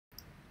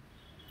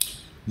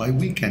My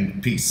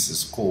weekend piece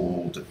is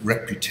called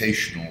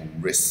Reputational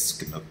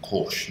Risk and a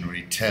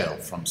Cautionary Tale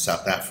from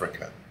South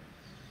Africa.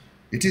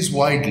 It is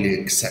widely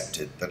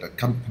accepted that a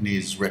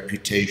company's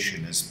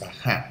reputation is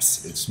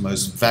perhaps its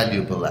most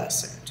valuable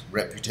asset.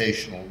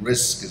 Reputational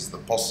risk is the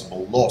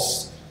possible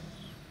loss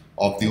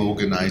of the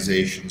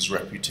organization's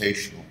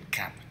reputational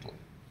capital.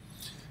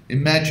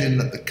 Imagine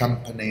that the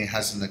company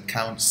has an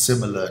account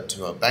similar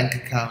to a bank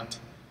account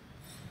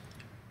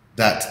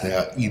that they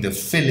are either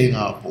filling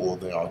up or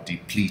they are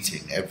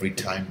depleting. Every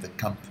time the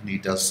company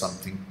does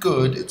something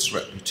good, its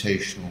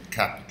reputational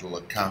capital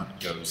account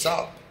goes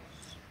up.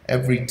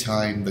 Every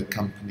time the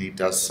company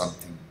does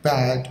something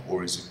bad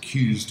or is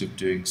accused of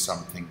doing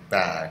something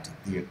bad,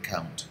 the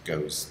account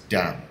goes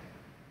down.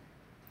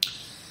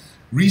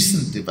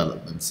 Recent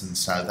developments in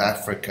South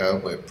Africa,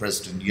 where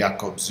President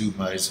Jacob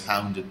Zuma is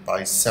hounded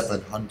by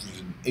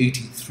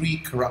 783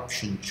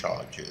 corruption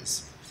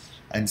charges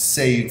and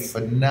saved for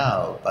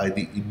now by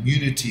the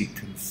immunity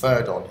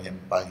conferred on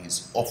him by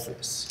his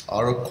office,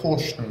 are a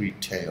cautionary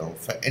tale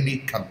for any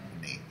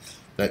company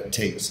that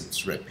takes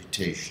its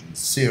reputation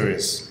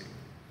seriously.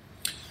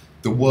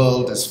 The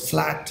world is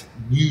flat,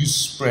 news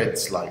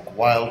spreads like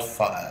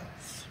wildfire,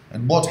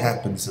 and what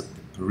happens at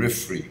the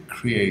periphery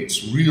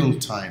creates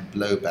real-time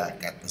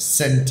blowback at the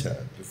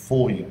center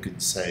before you can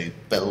say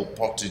Bell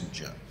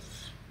Pottinger,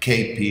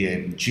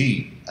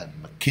 KPMG, and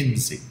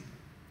McKinsey.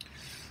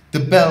 The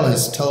bell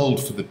is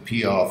tolled for the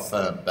PR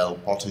firm Bell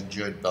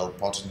Pottinger. In Bell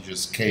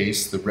Pottinger's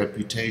case, the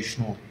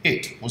reputational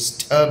hit was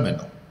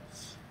terminal.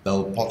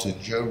 Bell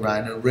Pottinger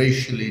ran a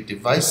racially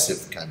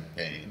divisive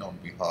campaign on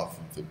behalf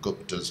of the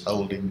Gupta's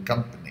holding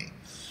company,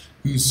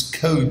 whose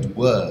code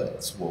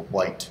words were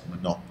white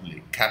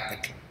monopoly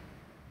capital.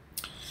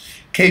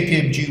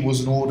 KPMG was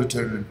an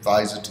auditor and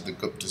advisor to the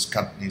Gupta's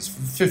companies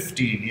for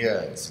 15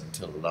 years.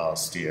 Until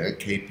last year,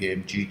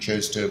 KPMG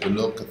chose to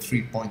overlook a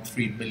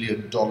 $3.3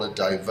 million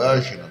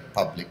diversion of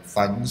public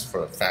funds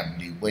for a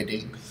family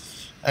wedding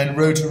and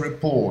wrote a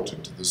report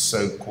into the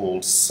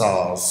so-called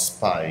SARS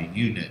spy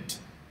unit.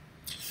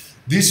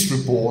 This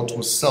report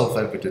was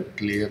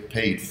self-evidently a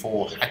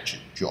paid-for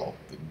hatchet job,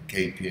 and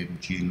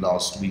KPMG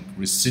last week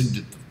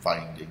rescinded the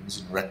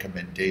findings and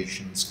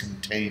recommendations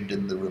contained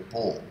in the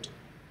report,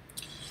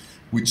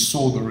 which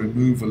saw the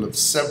removal of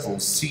several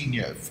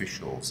senior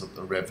officials at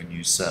the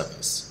Revenue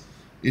Service.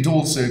 It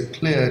also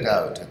cleared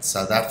out its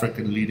South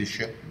African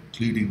leadership,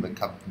 including the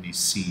company's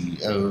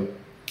CEO.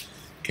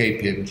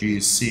 KPMG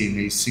is seeing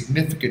a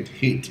significant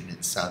hit in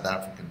its South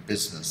African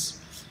business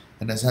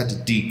and has had to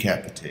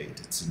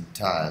decapitate its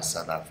entire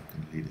South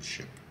African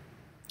leadership.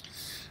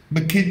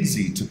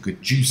 McKinsey took a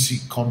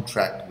juicy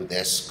contract with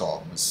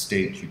Eskom, a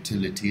state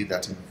utility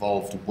that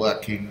involved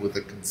working with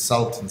a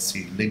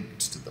consultancy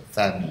linked to the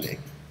family.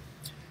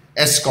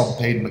 Eskom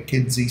paid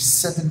McKinsey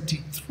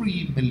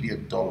 $73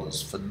 million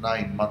for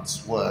 9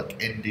 months' work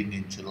ending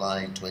in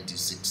July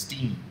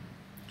 2016.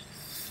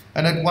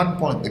 And at one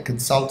point, the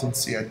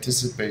consultancy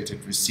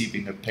anticipated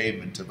receiving a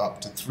payment of up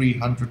to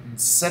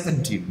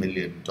 $370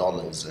 million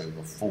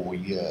over 4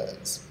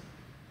 years.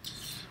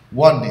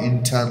 One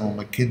internal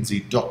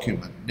McKinsey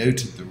document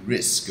noted the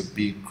risk of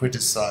being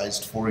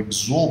criticized for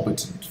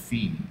exorbitant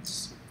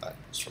fees. That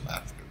was from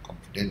Africa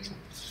Confidential.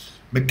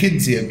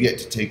 McKinsey have yet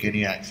to take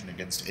any action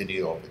against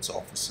any of its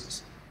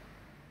officers.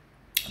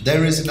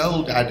 There is an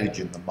old adage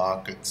in the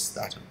markets,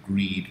 that of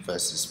greed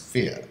versus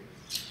fear.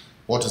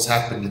 What has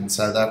happened in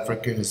South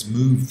Africa has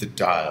moved the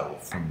dial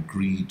from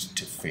greed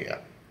to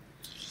fear.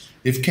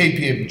 If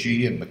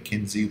KPMG and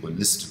McKinsey were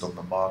listed on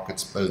the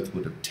markets, both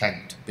would have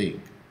tanked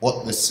big.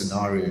 What this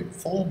scenario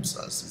informs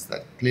us is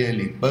that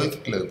clearly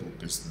both global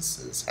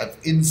businesses have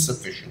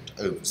insufficient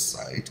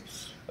oversight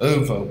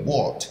over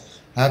what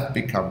have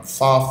become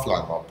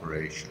far-flung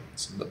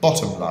operations, and the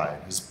bottom line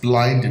has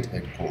blinded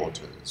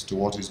headquarters to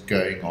what is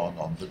going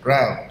on the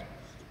ground.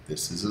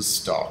 This is a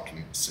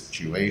startling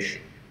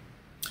situation.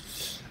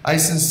 I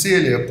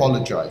sincerely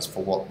apologize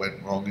for what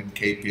went wrong in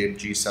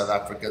KPMG South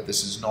Africa.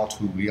 This is not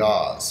who we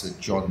are, said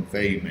John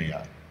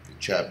Veymeyer, the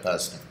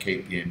chairperson of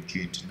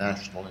KPMG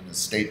International, in a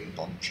statement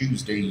on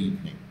Tuesday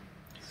evening.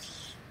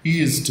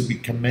 He is to be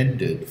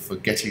commended for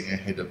getting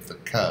ahead of the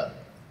curve.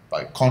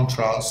 By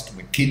contrast,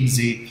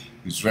 McKinsey,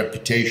 whose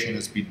reputation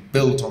has been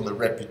built on the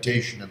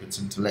reputation of its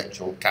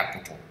intellectual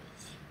capital,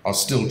 are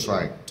still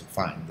trying to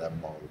find their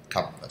moral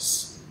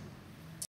compass.